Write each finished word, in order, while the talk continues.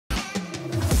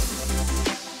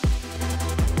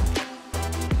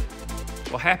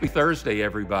Well, happy Thursday,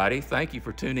 everybody. Thank you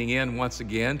for tuning in once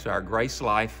again to our Grace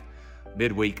Life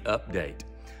Midweek Update.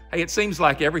 Hey, it seems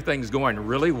like everything's going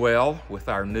really well with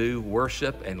our new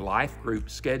worship and life group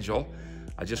schedule.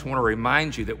 I just want to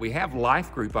remind you that we have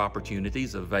life group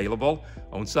opportunities available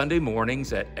on Sunday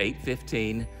mornings at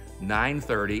 8:15,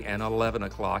 9:30, and 11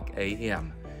 o'clock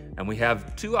a.m. And we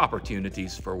have two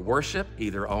opportunities for worship,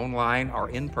 either online or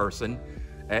in person,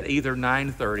 at either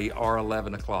 9:30 or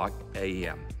 11 o'clock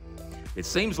a.m. It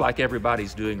seems like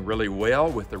everybody's doing really well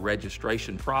with the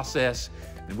registration process,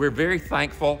 and we're very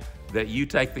thankful that you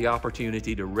take the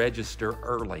opportunity to register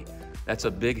early. That's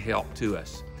a big help to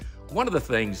us. One of the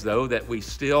things, though, that we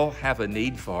still have a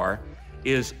need for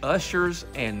is ushers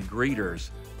and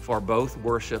greeters for both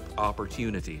worship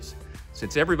opportunities.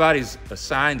 Since everybody's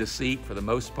assigned a seat for the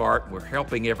most part, we're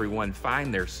helping everyone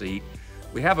find their seat,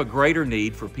 we have a greater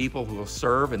need for people who will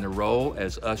serve in the role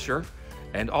as usher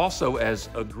and also as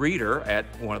a greeter at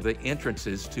one of the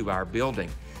entrances to our building.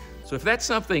 So if that's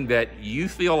something that you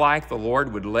feel like the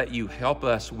Lord would let you help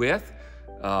us with,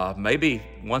 maybe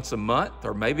once a month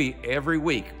or maybe every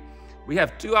week, we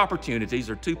have two opportunities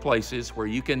or two places where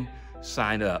you can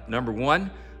sign up. Number one,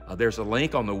 there's a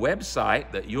link on the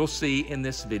website that you'll see in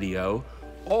this video,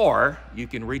 or you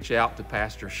can reach out to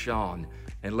Pastor Sean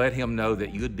and let him know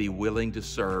that you'd be willing to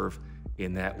serve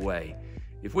in that way.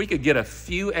 If we could get a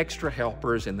few extra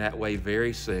helpers in that way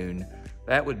very soon,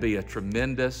 that would be a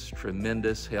tremendous,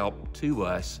 tremendous help to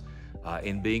us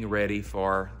in being ready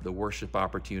for the worship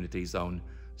opportunities on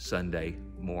Sunday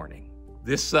morning.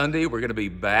 This Sunday, we're going to be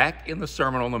back in the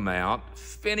Sermon on the Mount,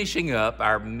 finishing up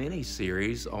our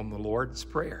mini-series on the Lord's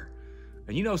Prayer.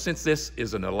 And you know, since this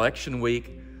is an election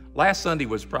week, last Sunday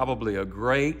was probably a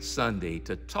great Sunday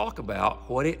to talk about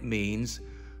what it means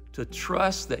to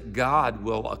trust that God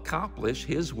will accomplish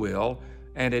His will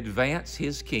and advance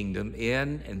His kingdom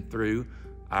in and through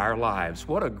our lives.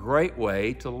 What a great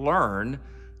way to learn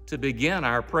to begin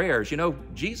our prayers. You know,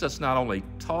 Jesus not only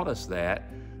taught us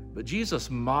that, but Jesus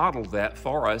modeled that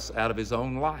for us out of His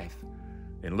own life.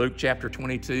 In Luke chapter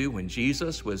 22, when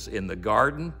Jesus was in the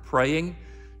garden praying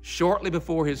shortly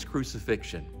before His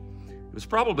crucifixion, it was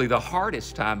probably the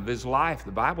hardest time of His life.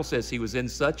 The Bible says He was in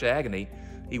such agony,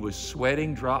 He was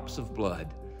sweating drops of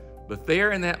blood. But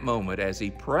there in that moment, as He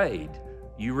prayed,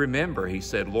 you remember, He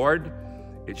said, "Lord,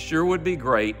 it sure would be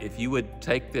great if you would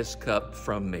take this cup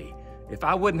from me, if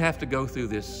I wouldn't have to go through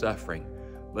this suffering."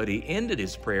 But He ended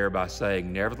His prayer by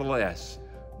saying, "Nevertheless,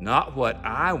 not what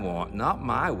I want, not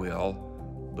my will,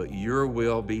 but your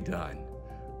will be done."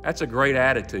 That's a great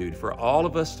attitude for all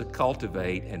of us to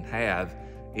cultivate and have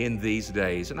in these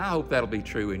days. And I hope that'll be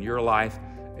true in your life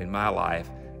and my life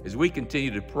as we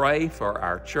continue to pray for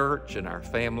our church and our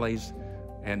families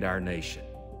and our nation.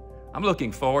 I'm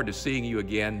looking forward to seeing you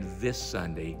again this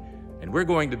Sunday, and we're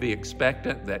going to be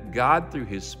expectant that God, through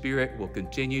His Spirit, will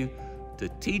continue to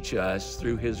teach us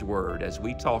through His Word as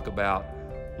we talk about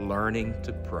learning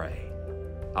to pray.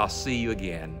 I'll see you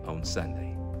again on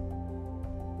Sunday.